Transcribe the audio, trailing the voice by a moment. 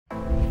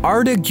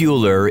Arda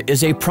Guler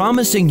is a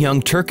promising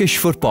young Turkish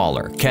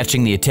footballer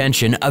catching the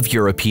attention of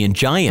European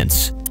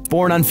giants.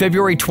 Born on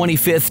February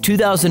 25,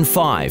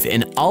 2005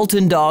 in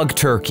Altindag,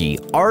 Turkey,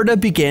 Arda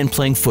began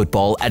playing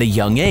football at a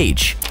young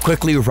age,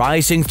 quickly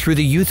rising through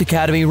the youth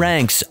academy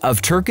ranks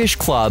of Turkish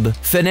club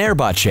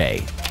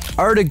Fenerbahce.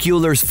 Arda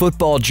Guler's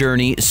football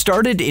journey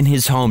started in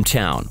his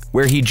hometown,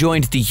 where he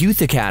joined the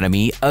youth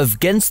academy of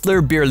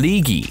Gençler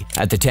Birliği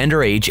at the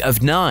tender age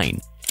of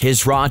 9.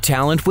 His raw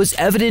talent was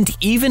evident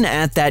even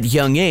at that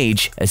young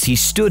age as he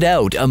stood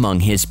out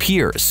among his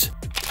peers.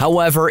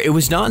 However, it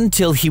was not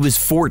until he was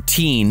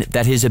 14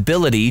 that his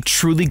ability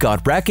truly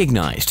got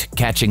recognized,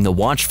 catching the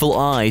watchful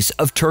eyes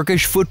of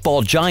Turkish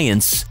football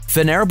giants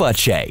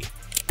Fenerbahce.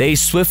 They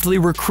swiftly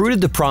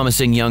recruited the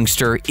promising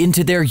youngster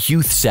into their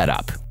youth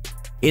setup.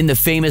 In the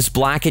famous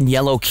black and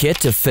yellow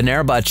kit of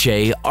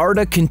Fenerbahce,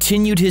 Arda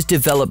continued his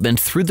development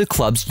through the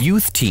club's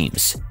youth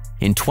teams.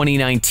 In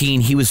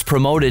 2019, he was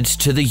promoted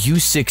to the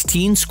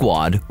U16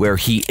 squad, where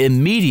he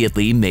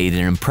immediately made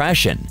an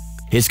impression.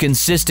 His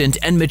consistent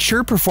and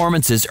mature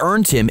performances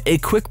earned him a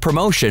quick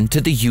promotion to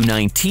the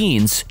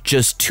U19s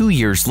just 2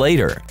 years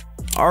later.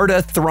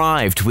 Arda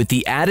thrived with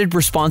the added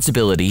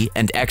responsibility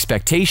and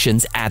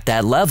expectations at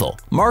that level,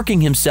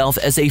 marking himself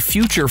as a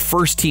future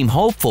first-team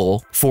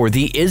hopeful for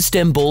the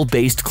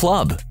Istanbul-based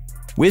club.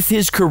 With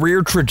his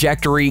career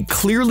trajectory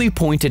clearly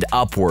pointed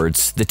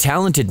upwards, the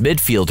talented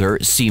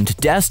midfielder seemed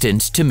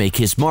destined to make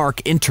his mark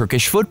in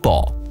Turkish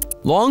football.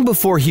 Long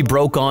before he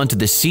broke onto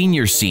the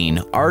senior scene,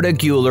 Arda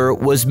Guler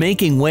was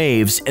making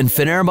waves in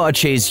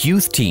Fenerbahce's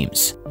youth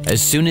teams. As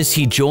soon as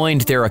he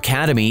joined their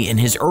academy in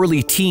his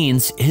early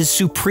teens, his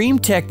supreme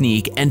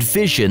technique and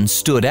vision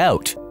stood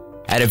out.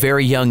 At a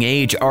very young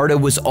age, Arda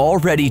was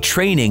already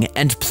training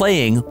and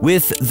playing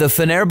with the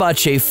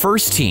Fenerbahce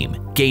first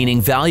team,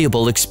 gaining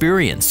valuable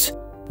experience.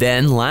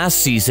 Then, last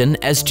season,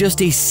 as just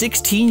a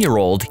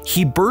 16-year-old,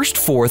 he burst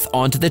forth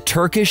onto the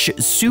Turkish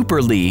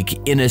Super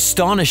League in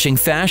astonishing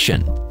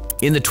fashion.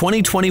 In the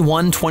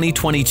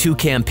 2021-2022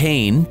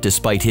 campaign,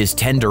 despite his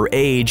tender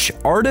age,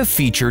 Arda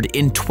featured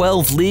in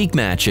 12 league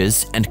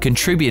matches and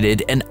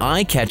contributed an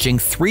eye-catching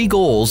 3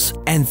 goals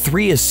and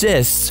 3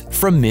 assists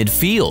from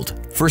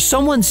midfield. For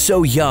someone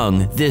so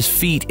young, this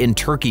feat in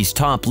Turkey's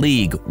top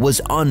league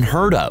was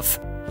unheard of.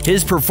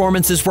 His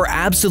performances were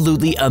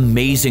absolutely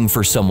amazing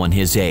for someone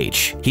his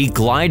age. He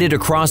glided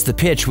across the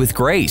pitch with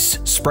grace,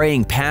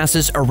 spraying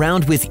passes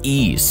around with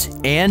ease.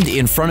 And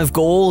in front of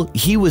goal,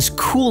 he was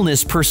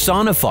coolness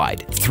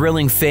personified,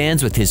 thrilling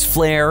fans with his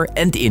flair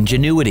and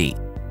ingenuity.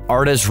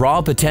 Arda's raw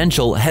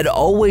potential had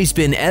always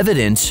been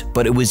evident,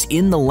 but it was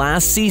in the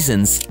last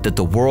seasons that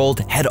the world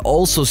had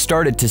also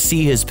started to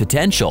see his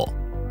potential.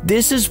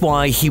 This is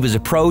why he was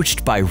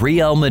approached by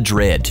Real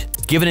Madrid.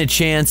 Given a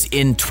chance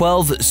in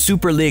 12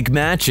 Super League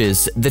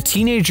matches, the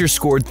teenager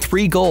scored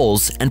 3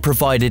 goals and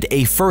provided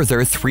a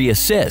further 3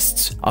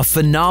 assists, a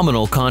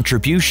phenomenal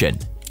contribution.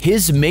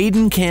 His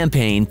maiden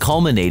campaign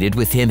culminated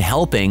with him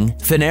helping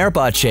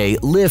Fenerbahce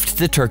lift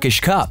the Turkish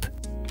Cup.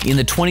 In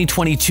the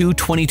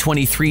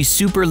 2022-2023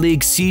 Super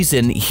League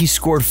season, he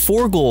scored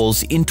 4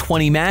 goals in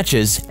 20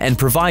 matches and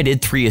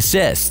provided 3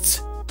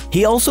 assists.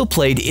 He also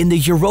played in the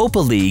Europa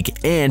League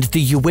and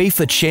the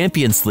UEFA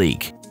Champions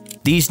League.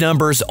 These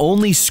numbers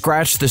only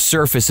scratch the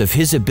surface of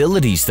his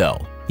abilities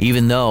though.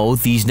 Even though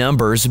these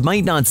numbers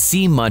might not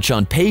seem much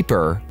on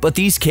paper, but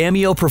these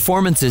cameo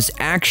performances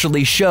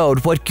actually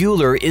showed what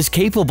Guler is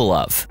capable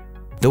of.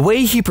 The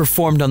way he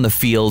performed on the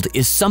field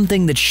is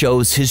something that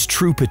shows his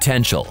true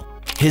potential.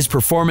 His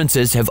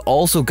performances have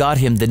also got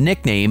him the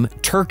nickname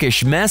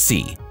Turkish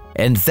Messi,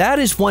 and that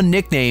is one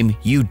nickname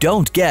you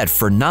don't get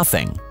for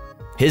nothing.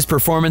 His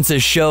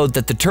performances showed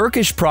that the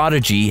Turkish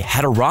prodigy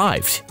had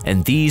arrived,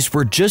 and these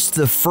were just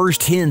the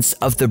first hints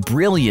of the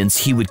brilliance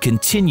he would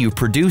continue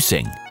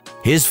producing.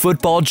 His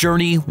football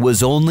journey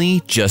was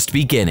only just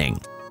beginning.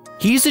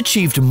 He's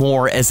achieved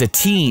more as a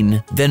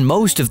teen than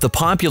most of the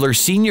popular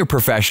senior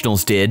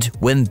professionals did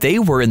when they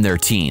were in their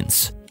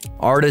teens.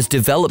 Arda's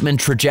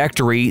development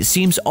trajectory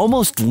seems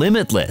almost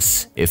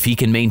limitless. If he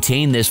can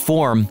maintain this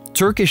form,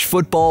 Turkish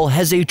football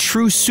has a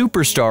true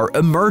superstar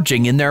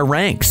emerging in their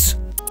ranks.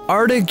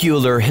 Arda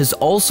Guler has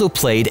also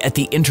played at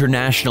the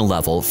international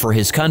level for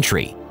his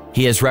country.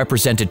 He has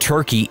represented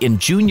Turkey in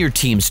junior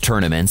teams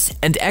tournaments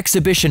and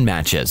exhibition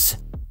matches.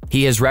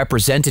 He has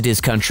represented his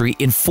country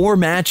in 4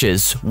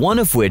 matches, one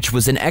of which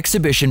was an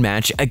exhibition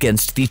match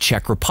against the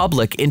Czech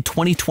Republic in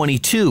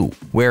 2022,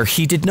 where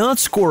he did not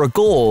score a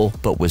goal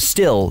but was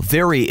still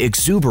very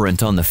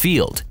exuberant on the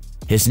field.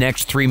 His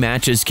next 3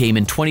 matches came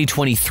in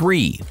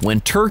 2023,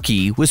 when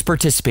Turkey was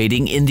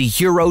participating in the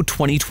Euro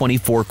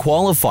 2024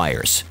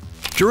 qualifiers.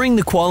 During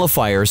the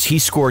qualifiers, he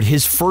scored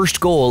his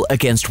first goal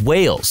against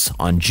Wales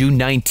on June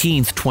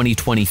 19,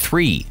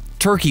 2023.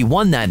 Turkey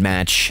won that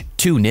match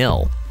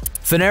 2-0.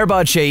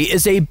 Fenerbahce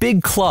is a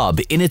big club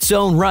in its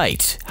own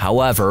right.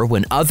 However,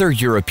 when other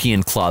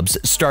European clubs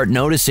start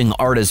noticing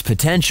Arda's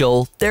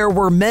potential, there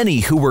were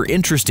many who were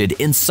interested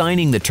in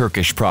signing the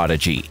Turkish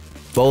prodigy.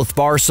 Both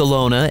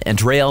Barcelona and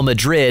Real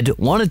Madrid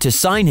wanted to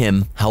sign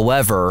him,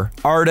 however,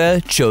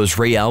 Arda chose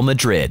Real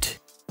Madrid.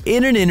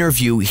 In an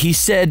interview, he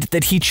said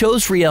that he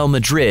chose Real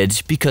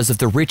Madrid because of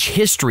the rich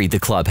history the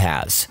club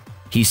has.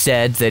 He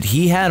said that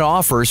he had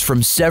offers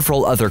from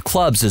several other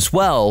clubs as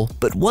well,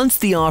 but once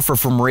the offer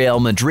from Real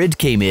Madrid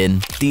came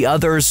in, the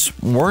others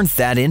weren't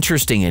that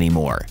interesting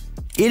anymore.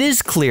 It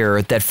is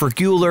clear that for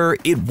Guler,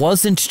 it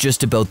wasn't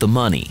just about the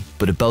money,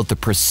 but about the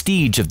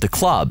prestige of the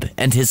club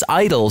and his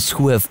idols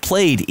who have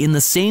played in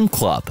the same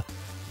club.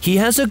 He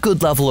has a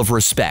good level of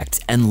respect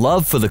and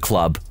love for the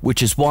club,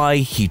 which is why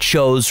he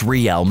chose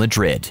Real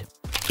Madrid.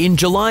 In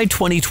July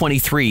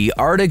 2023,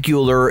 Arda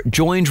Guler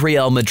joined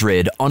Real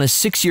Madrid on a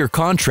 6-year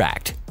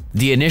contract.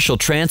 The initial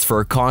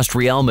transfer cost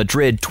Real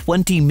Madrid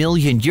 20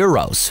 million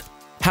euros.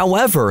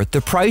 However,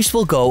 the price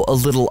will go a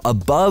little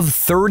above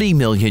 30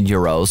 million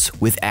euros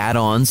with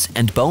add-ons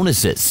and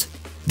bonuses.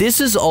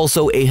 This is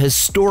also a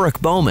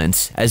historic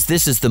moment, as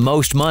this is the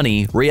most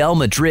money Real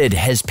Madrid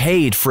has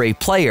paid for a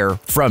player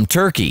from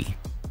Turkey.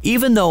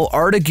 Even though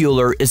Arda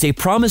Guler is a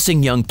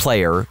promising young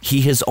player,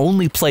 he has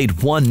only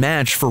played one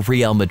match for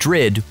Real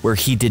Madrid where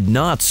he did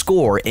not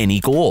score any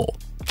goal.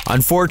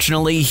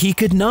 Unfortunately, he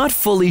could not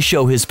fully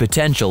show his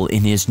potential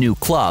in his new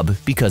club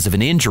because of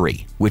an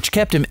injury, which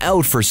kept him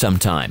out for some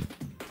time.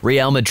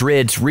 Real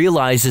Madrid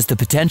realizes the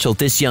potential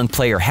this young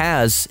player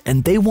has,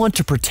 and they want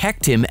to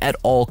protect him at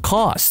all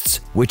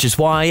costs, which is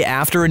why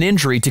after an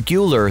injury to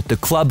Guler, the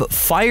club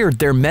fired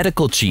their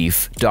medical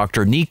chief,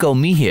 Dr. Niko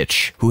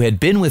Mihic, who had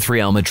been with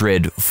Real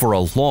Madrid for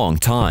a long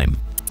time.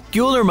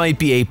 Guler might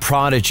be a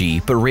prodigy,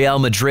 but Real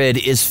Madrid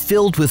is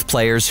filled with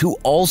players who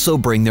also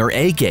bring their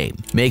A game.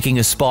 Making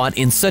a spot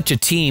in such a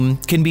team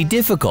can be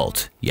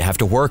difficult. You have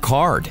to work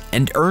hard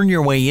and earn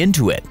your way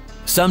into it.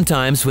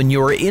 Sometimes when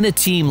you're in a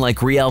team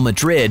like Real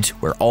Madrid,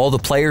 where all the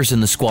players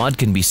in the squad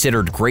can be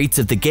considered greats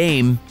of the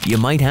game, you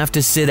might have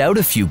to sit out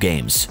a few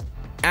games.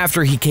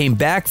 After he came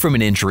back from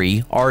an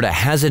injury, Arda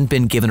hasn't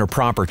been given a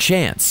proper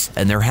chance,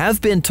 and there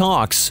have been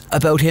talks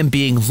about him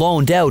being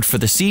loaned out for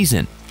the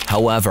season.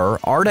 However,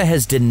 Arda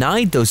has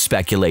denied those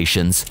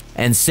speculations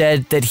and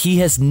said that he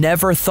has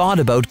never thought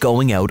about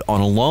going out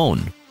on a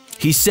loan.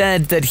 He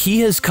said that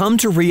he has come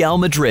to Real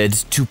Madrid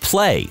to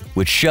play,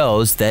 which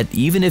shows that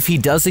even if he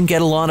doesn't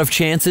get a lot of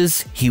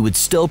chances, he would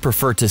still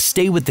prefer to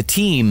stay with the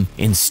team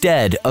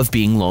instead of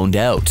being loaned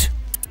out.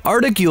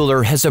 Arda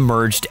Guler has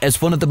emerged as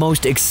one of the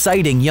most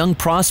exciting young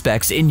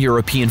prospects in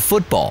European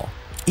football.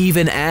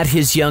 Even at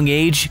his young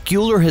age,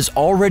 Guler has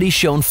already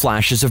shown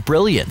flashes of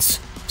brilliance.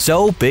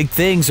 So big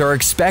things are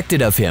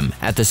expected of him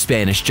at the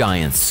Spanish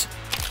Giants.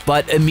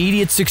 But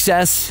immediate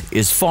success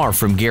is far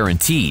from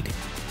guaranteed.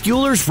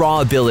 Guler's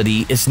raw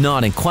ability is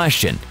not in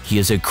question. He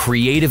is a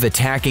creative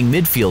attacking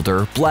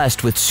midfielder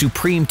blessed with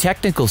supreme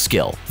technical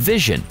skill,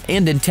 vision,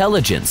 and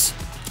intelligence.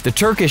 The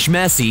Turkish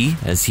Messi,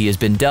 as he has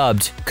been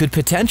dubbed, could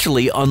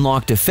potentially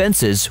unlock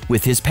defenses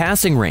with his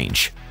passing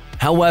range.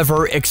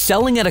 However,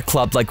 excelling at a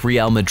club like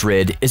Real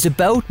Madrid is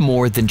about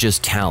more than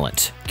just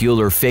talent.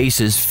 Guler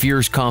faces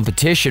fierce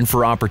competition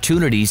for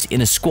opportunities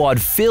in a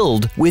squad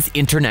filled with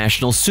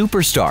international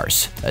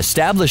superstars.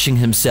 Establishing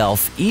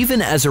himself even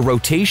as a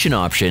rotation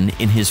option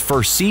in his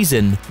first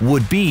season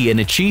would be an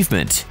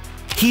achievement.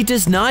 He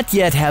does not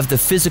yet have the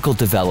physical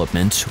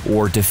development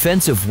or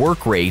defensive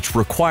work rate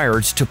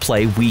required to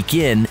play week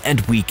in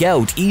and week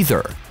out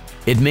either.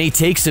 It may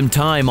take some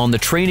time on the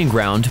training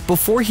ground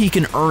before he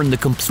can earn the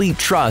complete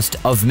trust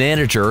of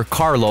manager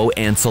Carlo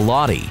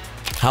Ancelotti.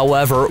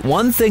 However,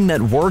 one thing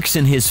that works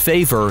in his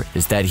favor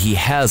is that he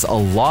has a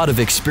lot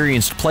of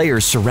experienced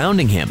players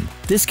surrounding him.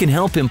 This can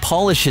help him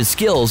polish his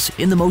skills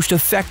in the most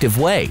effective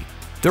way.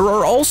 There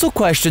are also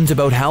questions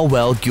about how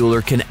well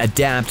Guler can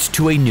adapt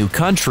to a new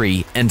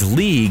country and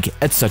league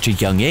at such a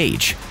young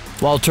age.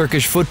 While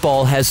Turkish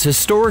football has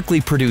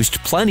historically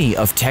produced plenty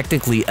of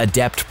technically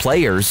adept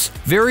players,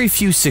 very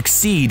few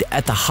succeed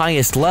at the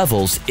highest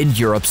levels in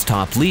Europe's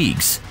top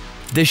leagues.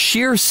 The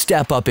sheer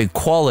step up in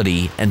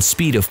quality and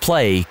speed of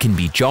play can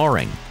be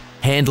jarring.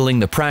 Handling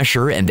the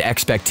pressure and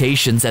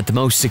expectations at the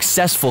most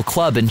successful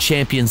club in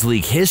Champions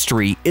League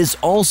history is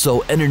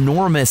also an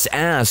enormous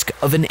ask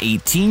of an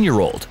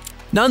 18-year-old.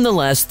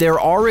 Nonetheless, there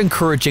are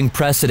encouraging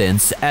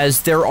precedents,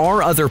 as there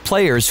are other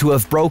players who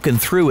have broken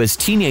through as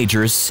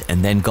teenagers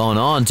and then gone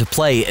on to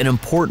play an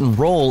important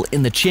role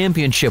in the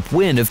championship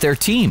win of their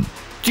team.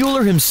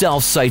 Guler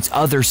himself cites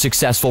other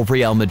successful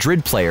Real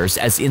Madrid players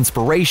as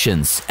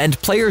inspirations and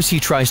players he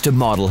tries to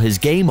model his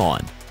game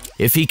on.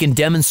 If he can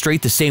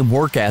demonstrate the same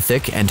work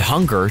ethic and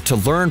hunger to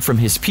learn from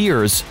his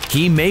peers,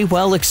 he may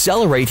well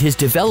accelerate his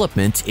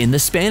development in the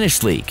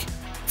Spanish league.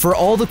 For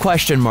all the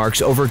question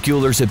marks over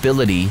Guler's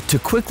ability to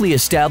quickly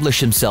establish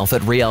himself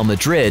at Real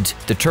Madrid,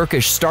 the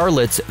Turkish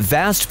starlet's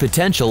vast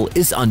potential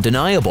is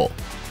undeniable.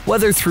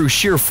 Whether through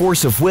sheer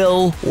force of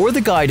will or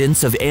the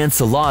guidance of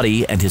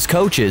Ancelotti and his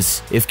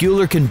coaches, if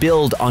Guler can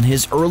build on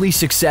his early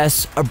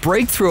success, a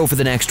breakthrough over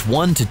the next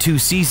 1 to 2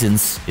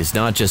 seasons is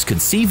not just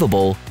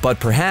conceivable, but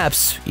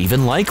perhaps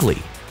even likely.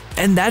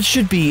 And that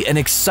should be an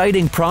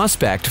exciting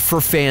prospect for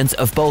fans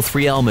of both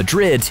Real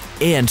Madrid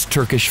and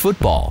Turkish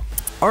football.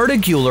 Arda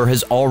Guler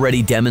has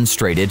already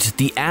demonstrated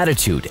the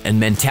attitude and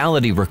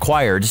mentality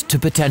required to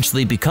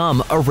potentially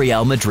become a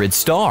Real Madrid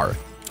star.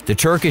 The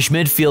Turkish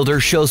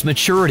midfielder shows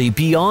maturity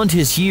beyond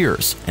his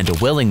years and a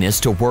willingness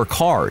to work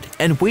hard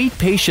and wait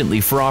patiently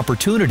for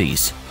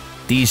opportunities.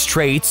 These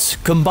traits,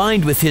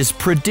 combined with his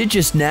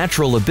prodigious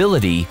natural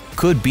ability,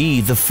 could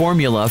be the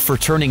formula for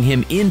turning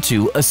him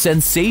into a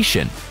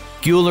sensation.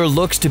 Guler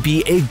looks to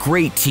be a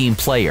great team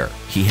player.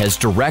 He has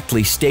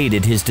directly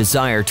stated his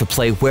desire to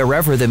play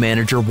wherever the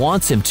manager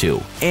wants him to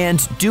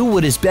and do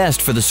what is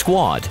best for the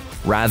squad.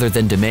 Rather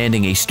than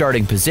demanding a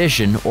starting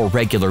position or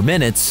regular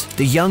minutes,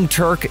 the young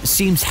Turk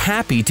seems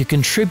happy to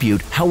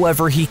contribute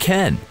however he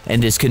can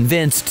and is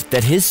convinced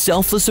that his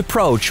selfless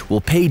approach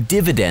will pay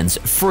dividends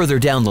further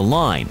down the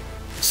line.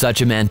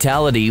 Such a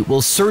mentality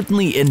will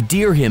certainly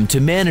endear him to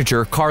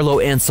manager Carlo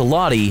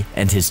Ancelotti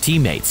and his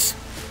teammates.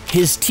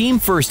 His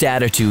team-first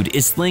attitude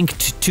is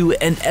linked to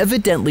an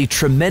evidently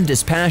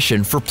tremendous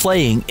passion for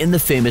playing in the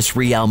famous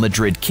Real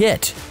Madrid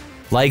kit.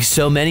 Like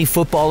so many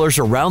footballers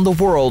around the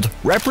world,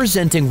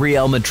 representing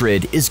Real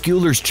Madrid is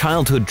Guler's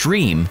childhood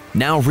dream,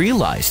 now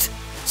realized.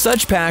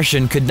 Such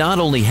passion could not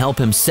only help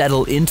him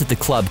settle into the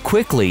club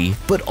quickly,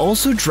 but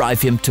also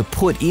drive him to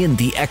put in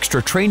the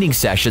extra training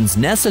sessions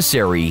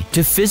necessary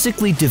to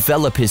physically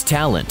develop his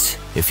talent.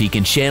 If he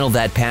can channel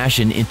that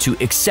passion into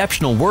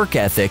exceptional work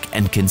ethic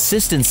and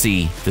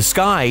consistency, the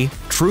sky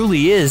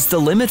truly is the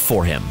limit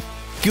for him.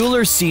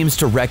 Guler seems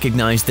to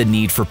recognize the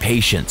need for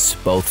patience,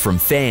 both from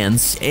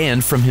fans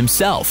and from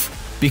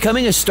himself.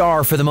 Becoming a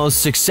star for the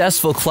most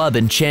successful club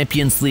in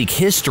Champions League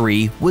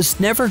history was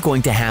never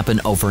going to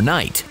happen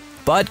overnight.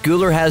 But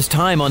Guler has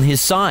time on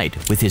his side,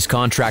 with his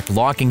contract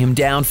locking him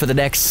down for the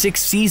next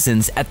 6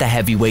 seasons at the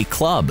heavyweight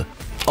club.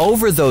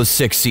 Over those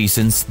 6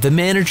 seasons, the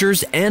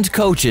managers and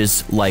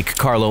coaches like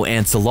Carlo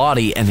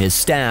Ancelotti and his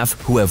staff,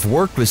 who have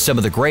worked with some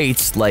of the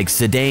greats like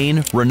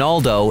Zidane,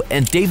 Ronaldo,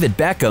 and David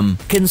Beckham,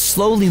 can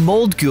slowly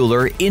mold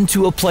Guler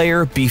into a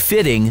player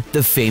befitting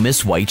the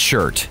famous white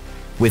shirt.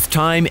 With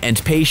time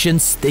and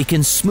patience, they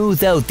can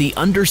smooth out the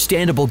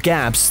understandable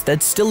gaps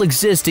that still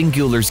exist in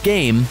Guler's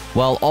game,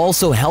 while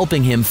also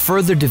helping him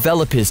further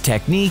develop his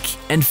technique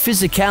and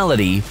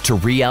physicality to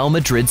Real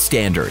Madrid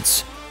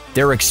standards.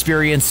 Their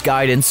experienced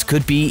guidance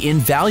could be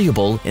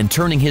invaluable in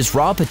turning his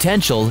raw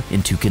potential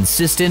into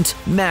consistent,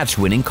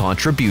 match-winning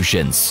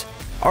contributions.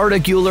 Arda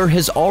Guler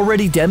has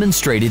already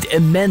demonstrated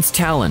immense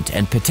talent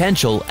and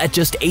potential at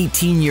just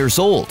 18 years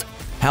old.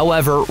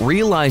 However,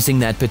 realizing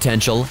that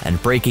potential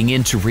and breaking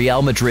into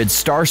Real Madrid's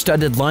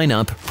star-studded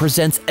lineup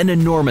presents an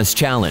enormous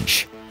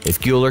challenge. If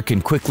Guler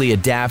can quickly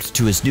adapt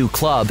to his new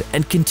club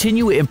and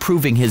continue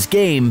improving his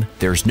game,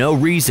 there's no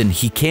reason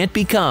he can't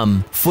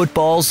become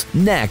football's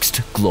next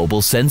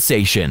global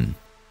sensation.